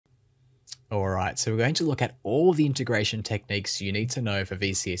All right, so we're going to look at all the integration techniques you need to know for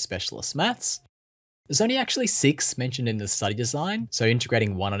VCE Specialist Maths. There's only actually 6 mentioned in the study design, so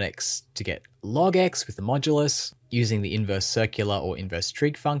integrating 1 on x to get log x with the modulus, using the inverse circular or inverse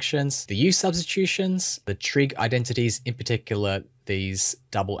trig functions, the u substitutions, the trig identities, in particular these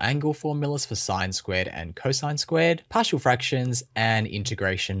double angle formulas for sine squared and cosine squared, partial fractions, and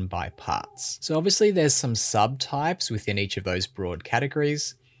integration by parts. So obviously there's some subtypes within each of those broad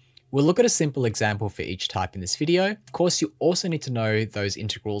categories. We'll look at a simple example for each type in this video. Of course, you also need to know those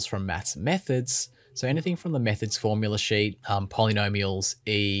integrals from maths methods. So anything from the methods formula sheet, polynomials,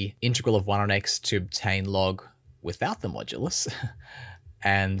 integral of 1 on x to obtain log without the modulus,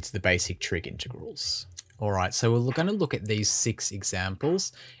 and the basic trig integrals. All right, so we're going to look at these 6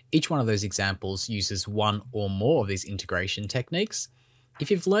 examples. Each one of those examples uses one or more of these integration techniques. If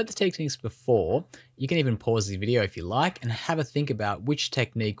you've learned the techniques before, you can even pause the video if you like and have a think about which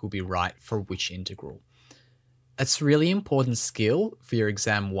technique will be right for which integral. It's a really important skill for your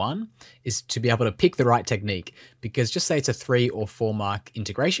exam 1 is to be able to pick the right technique, because just say it's a 3 or 4 mark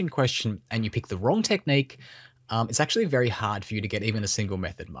integration question and you pick the wrong technique, it's actually very hard for you to get even a single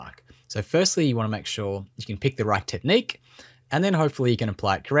method mark. So firstly, you want to make sure you can pick the right technique, and then hopefully you can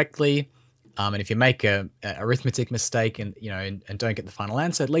apply it correctly. And if you make a arithmetic mistake and don't get the final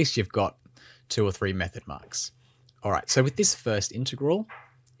answer, at least you've got 2 or 3 method marks. All right, so with this first integral,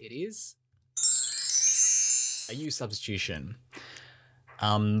 it is a u substitution.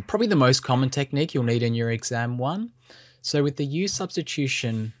 Probably the most common technique you'll need in your exam 1. So with the u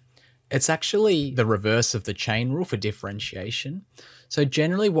substitution, it's actually the reverse of the chain rule for differentiation. So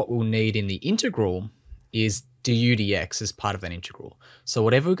generally what we'll need in the integral is du dx as part of that integral. So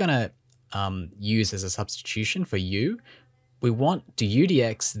whatever we're going to use as a substitution for u, we want du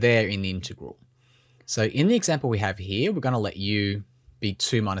dx there in the integral. So in the example we have here, we're going to let u be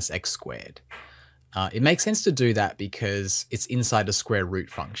 2 minus x squared. It makes sense to do that because it's inside the square root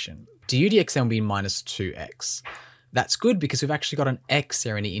function. Du dx then will be minus 2x. That's good because we've actually got an x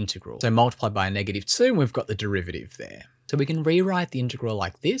there in the integral. So multiplied by a -2, and we've got the derivative there. So we can rewrite the integral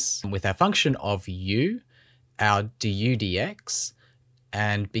like this with our function of u, our du dx,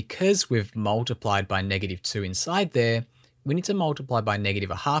 and because we've multiplied by -2 inside there, we need to multiply by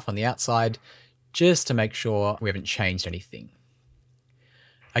 -1/2 on the outside just to make sure we haven't changed anything.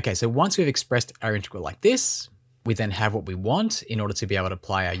 Okay, so once we've expressed our integral like this, we then have what we want in order to be able to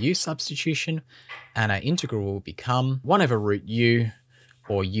apply our u substitution, and our integral will become 1 over root u,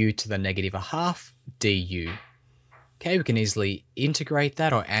 or u to the -1/2 du. Okay, we can easily integrate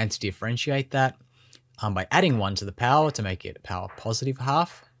that or anti-differentiate that by adding 1 to the power to make it power positive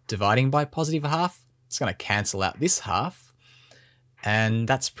half, dividing by positive half. It's going to cancel out this half, and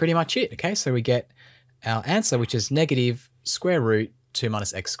that's pretty much it. Okay, so we get our answer, which is negative square root 2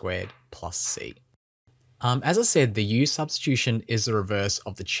 minus x squared plus c. As I said, the u substitution is the reverse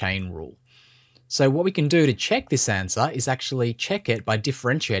of the chain rule. So what we can do to check this answer is actually check it by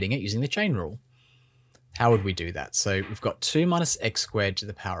differentiating it using the chain rule. How would we do that? So we've got 2 minus x squared to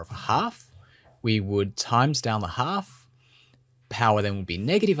the power of 1/2. We would times down the half. Power then would be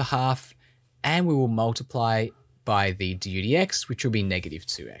 -1/2, and we will multiply by the du dx, which will be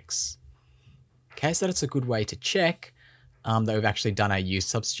 -2x. Okay, so that's a good way to check that we've actually done our u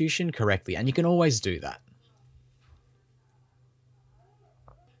substitution correctly, and you can always do that.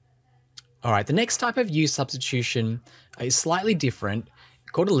 All right, the next type of u substitution is slightly different,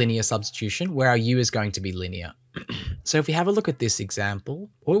 called a linear substitution, where our u is going to be linear. So if we have a look at this example,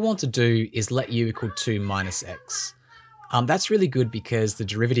 what we want to do is let u equal 2 minus x. That's really good because the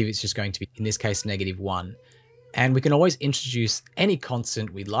derivative is just going to be, in this case, -1. And we can always introduce any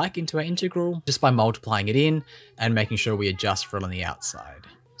constant we'd like into our integral just by multiplying it in and making sure we adjust for it on the outside.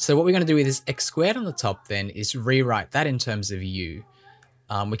 So what we're going to do with this x squared on the top then is rewrite that in terms of u.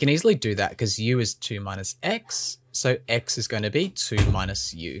 We can easily do that because u is 2 minus x, so x is going to be 2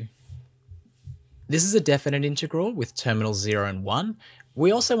 minus u. This is a definite integral with terminals 0 and 1.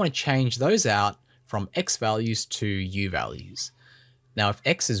 We also want to change those out from x values to u values. Now if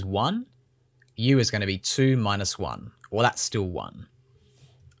x is 1, u is going to be 2 minus 1. Well, that's still 1.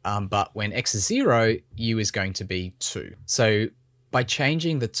 But when x is 0, u is going to be 2. So by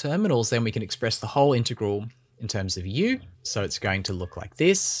changing the terminals, then we can express the whole integral in terms of u. So it's going to look like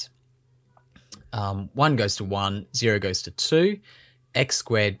this. 1 goes to 1, 0 goes to 2. X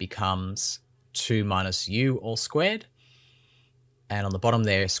squared becomes 2 minus u all squared. And on the bottom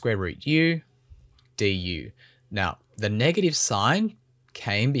there, square root u du. Now, the negative sign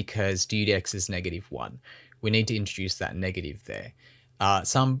came because du dx is -1. We need to introduce that negative there.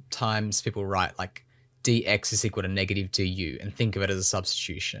 Sometimes people write like dx is equal to -du and think of it as a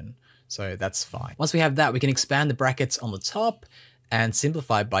substitution. So that's fine. Once we have that, we can expand the brackets on the top and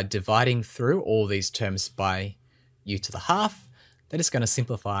simplify by dividing through all these terms by u to the half. That is going to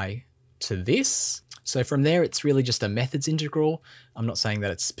simplify to this. So from there, it's really just a methods integral. I'm not saying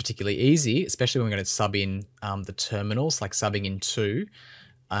that it's particularly easy, especially when we're going to sub in the terminals, like subbing in 2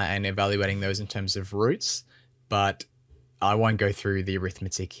 and evaluating those in terms of roots. But I won't go through the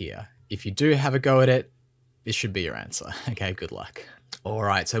arithmetic here. If you do have a go at it, this should be your answer. Okay, good luck. All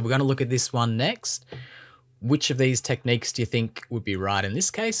right, so we're going to look at this one next. Which of these techniques do you think would be right in this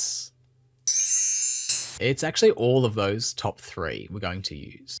case? It's actually all of those top 3 we're going to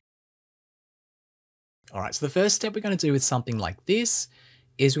use. All right, so the first step we're going to do with something like this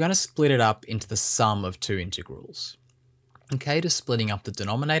is we're going to split it up into the sum of 2 integrals. Okay, just splitting up the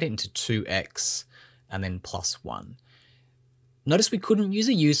denominator into 2x and then plus 1. Notice we couldn't use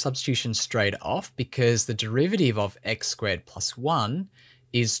a u substitution straight off because the derivative of x squared plus 1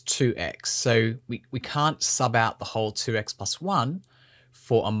 is 2x. So we can't sub out the whole 2x plus 1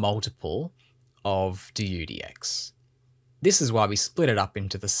 for a multiple of du dx. This is why we split it up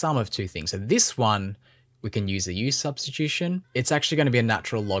into the sum of 2 things. So this one, we can use a u substitution. It's actually going to be a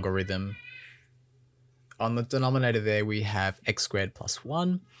natural logarithm. On the denominator there, we have x squared plus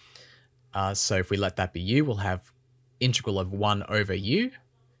 1. So if we let that be u, we'll have integral of 1 over u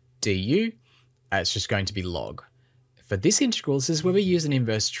du. It's just going to be log. For this integral, this is where we use an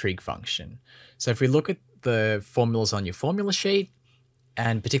inverse trig function. So if we look at the formulas on your formula sheet,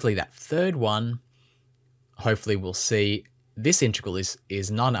 and particularly that third one, hopefully we'll see this integral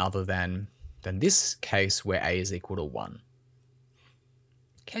is none other than this case where a is equal to 1.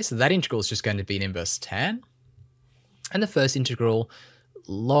 Okay, so that integral is just going to be an inverse tan. And the first integral,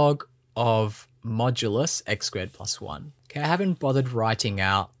 log of modulus x squared plus 1. Okay, I haven't bothered writing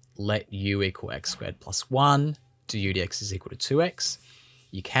out let u equal x squared plus 1, du dx is equal to 2x.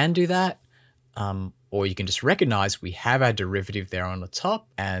 You can do that, or you can just recognize we have our derivative there on the top,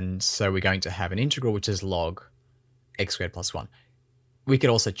 and so we're going to have an integral which is log x squared plus 1. We could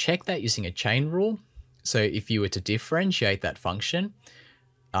also check that using a chain rule. So if you were to differentiate that function,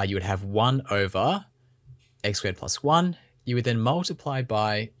 you would have 1 over x squared plus 1. You would then multiply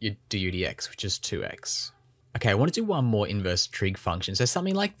by your du dx, which is 2x. Okay, I want to do one more inverse trig function. So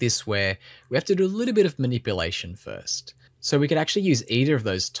something like this where we have to do a little bit of manipulation first. So we could actually use either of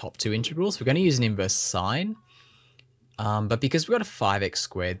those top 2 integrals. We're going to use an inverse sine. But because we've got a 5x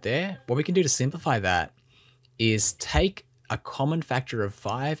squared there, what we can do to simplify that is take a common factor of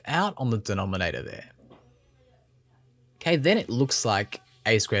 5 out on the denominator there. Okay, then it looks like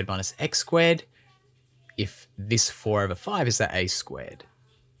a squared minus x squared. If this 4 over 5 is that a squared.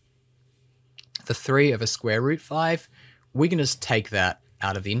 The 3 over square root 5, we can just take that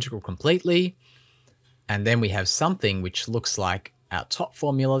out of the integral completely. And then we have something which looks like our top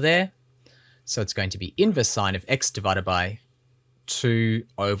formula there. So it's going to be inverse sine of x divided by 2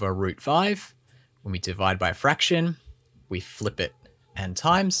 over root 5. When we divide by a fraction, we flip it and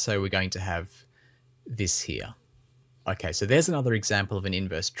times. So we're going to have this here. Okay, so there's another example of an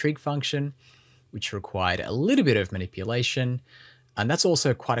inverse trig function, which required a little bit of manipulation. And that's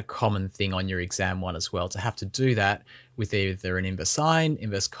also quite a common thing on your exam one as well, to have to do that with either an inverse sine,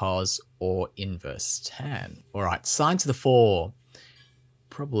 inverse cos, or inverse tan. All right, sine to the 4.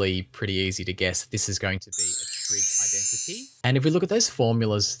 Probably pretty easy to guess this is going to be a trig identity. And if we look at those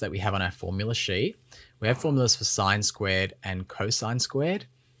formulas that we have on our formula sheet, we have formulas for sine squared and cosine squared,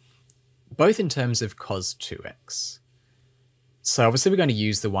 both in terms of cos 2x. So obviously we're going to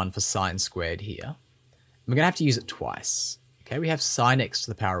use the one for sine squared here. We're going to have to use it twice. Okay, we have sine x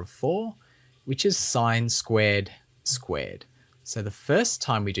to the power of 4, which is sine squared squared. So the first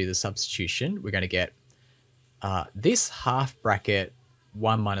time we do the substitution, we're going to get this half bracket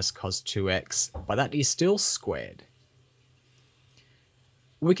 1 minus cos 2x, but that is still squared.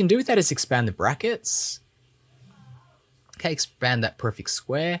 What we can do with that is expand the brackets. Okay, expand that perfect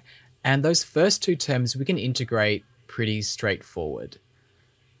square. And those first 2 terms we can integrate pretty straightforward.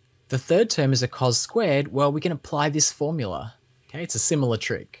 The third term is a cos squared. Well, we can apply this formula. Okay, it's a similar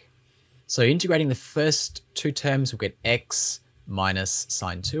trick. So integrating the first 2 terms, we'll get x minus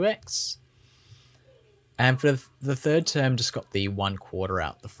sine 2x. And for the third term, just got the 1/4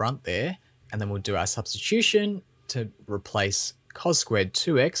 out the front there. And then we'll do our substitution to replace cos squared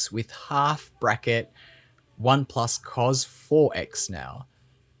 2x with half bracket 1 plus cos 4x now.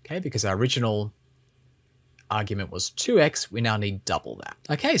 Okay, because our original argument was 2x, we now need double that.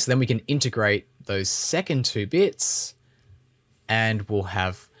 Okay, so then we can integrate those second 2 bits, and we'll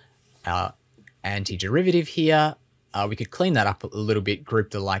have our antiderivative here. We could clean that up a little bit,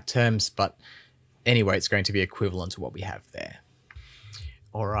 group the like terms, but anyway, it's going to be equivalent to what we have there.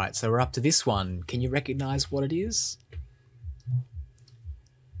 All right, so we're up to this one. Can you recognize what it is?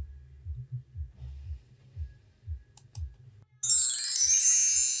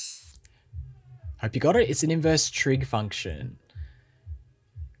 Hope you got it. It's an inverse trig function.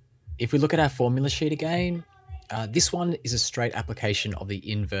 If we look at our formula sheet again, this one is a straight application of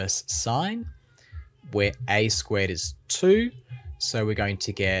the inverse sign, where a squared is 2. So we're going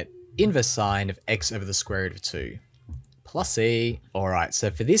to get inverse sine of x over the square root of 2 plus e. All right, so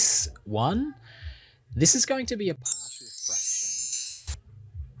for this one, this is going to be a partial fraction.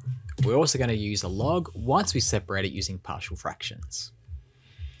 We're also going to use a log once we separate it using partial fractions.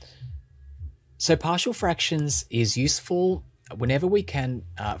 So partial fractions is useful whenever we can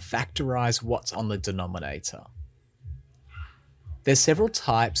factorize what's on the denominator. There's several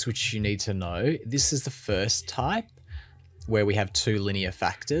types which you need to know. This is the first type, where we have 2 linear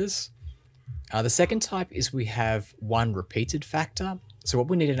factors. The second type is we have 1 repeated factor. So what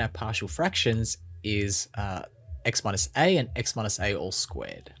we need in our partial fractions is x minus a and x minus a all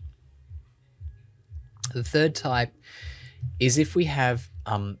squared. The third type is if we have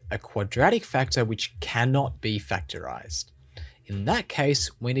a quadratic factor which cannot be factorized. In that case,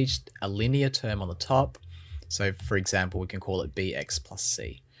 we need a linear term on the top. So for example, we can call it bx plus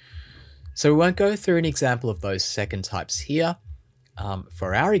c. So we won't go through an example of those second types here.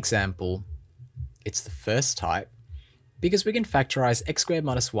 For our example, it's the first type because we can factorize x squared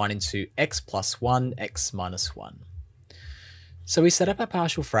minus 1 into x plus 1, x minus 1. So we set up our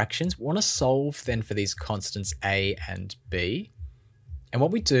partial fractions. We want to solve then for these constants a and b. And what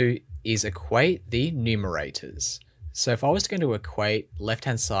we do is equate the numerators. So if I was going to equate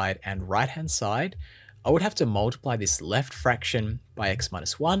left-hand side and right-hand side, I would have to multiply this left fraction by x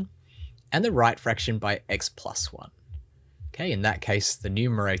minus 1 and the right fraction by x plus 1. Okay, in that case, the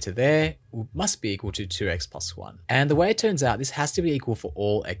numerator there must be equal to 2x plus 1. And the way it turns out, this has to be equal for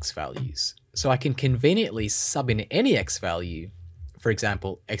all x values. So I can conveniently sub in any x value, for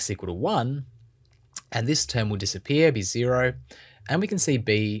example, x equal to 1, and this term will disappear, be 0, and we can see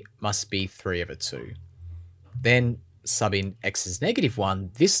b must be 3 over 2. Then sub in x is negative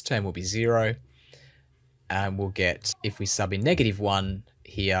 1, this term will be 0, and we'll get, if we sub in negative 1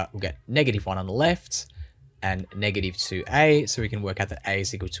 here, we'll get negative 1 on the left, and negative 2a, so we can work out that a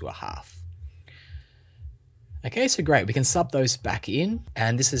is equal to a half. Okay, so great, we can sub those back in,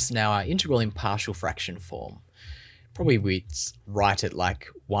 and this is now our integral in partial fraction form. Probably we'd write it like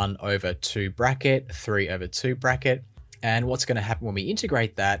 1 over 2 bracket, 3 over 2 bracket, and what's going to happen when we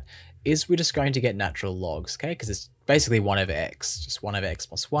integrate that is we're just going to get natural logs, okay, because it's basically 1 over x, just 1 over x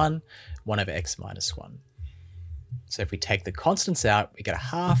plus 1, 1 over x minus 1. So if we take the constants out, we get a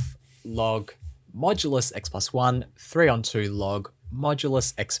half log modulus x plus 1, 3 on 2 log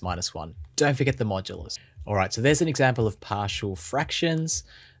modulus x minus 1. Don't forget the modulus. All right, so there's an example of partial fractions.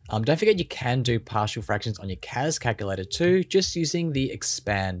 Don't forget you can do partial fractions on your CAS calculator too, just using the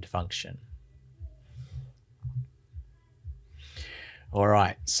expand function. All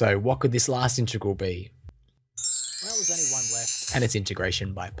right, so what could this last integral be? Well, there's only one left, and it's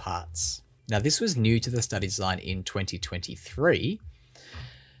integration by parts. Now, this was new to the study design in 2023.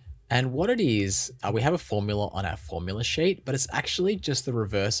 And what it is, we have a formula on our formula sheet, but it's actually just the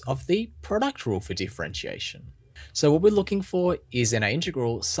reverse of the product rule for differentiation. So what we're looking for is in our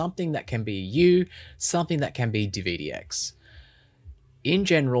integral, something that can be u, something that can be dv dx. In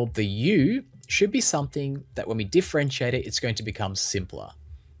general, the u should be something that when we differentiate it, it's going to become simpler.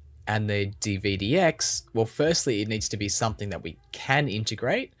 And the dv dx, well, firstly, it needs to be something that we can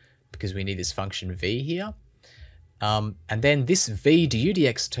integrate because we need this function v here. And then this v du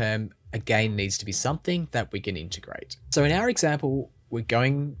dx term, again, needs to be something that we can integrate. So in our example, we're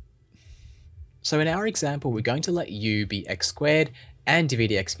going to let u be x squared and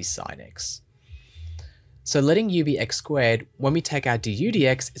dv dx be sine x. So letting u be x squared, when we take our du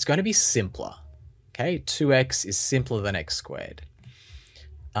dx, it's going to be simpler. Okay, 2x is simpler than x squared.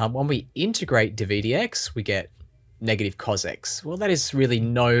 When we integrate dv dx, we get negative cos x. Well, that is really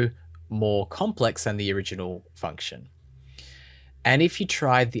no more complex than the original function. And if you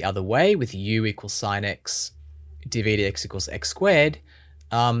tried the other way with u equals sine x, dv dx equals x squared,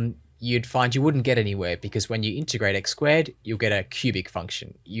 you'd find you wouldn't get anywhere because when you integrate x squared, you'll get a cubic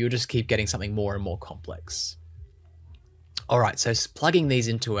function. You'll just keep getting something more and more complex. All right, so plugging these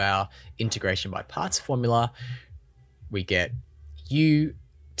into our integration by parts formula, we get u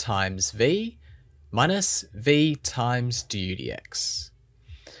times v minus v times du dx.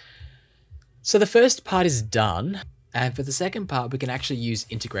 So the first part is done. And for the second part, we can actually use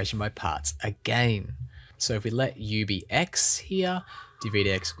integration by parts again. So if we let u be x here, dv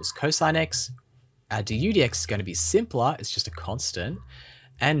dx equals cosine x, our du dx is going to be simpler, it's just a constant.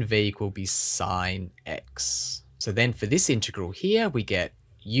 and v will be sine x. So then for this integral here, we get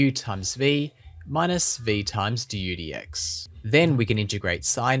u times v minus v times du dx. Then we can integrate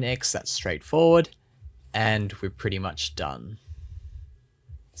sine x, that's straightforward, and we're pretty much done.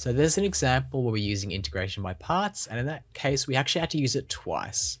 So there's an example where we're using integration by parts, and in that case, we actually had to use it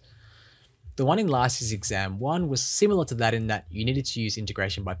twice. The one in last year's exam 1 was similar to that in that you needed to use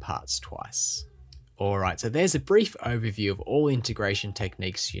integration by parts twice. Alright, so there's a brief overview of all integration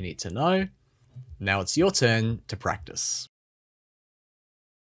techniques you need to know. Now it's your turn to practice.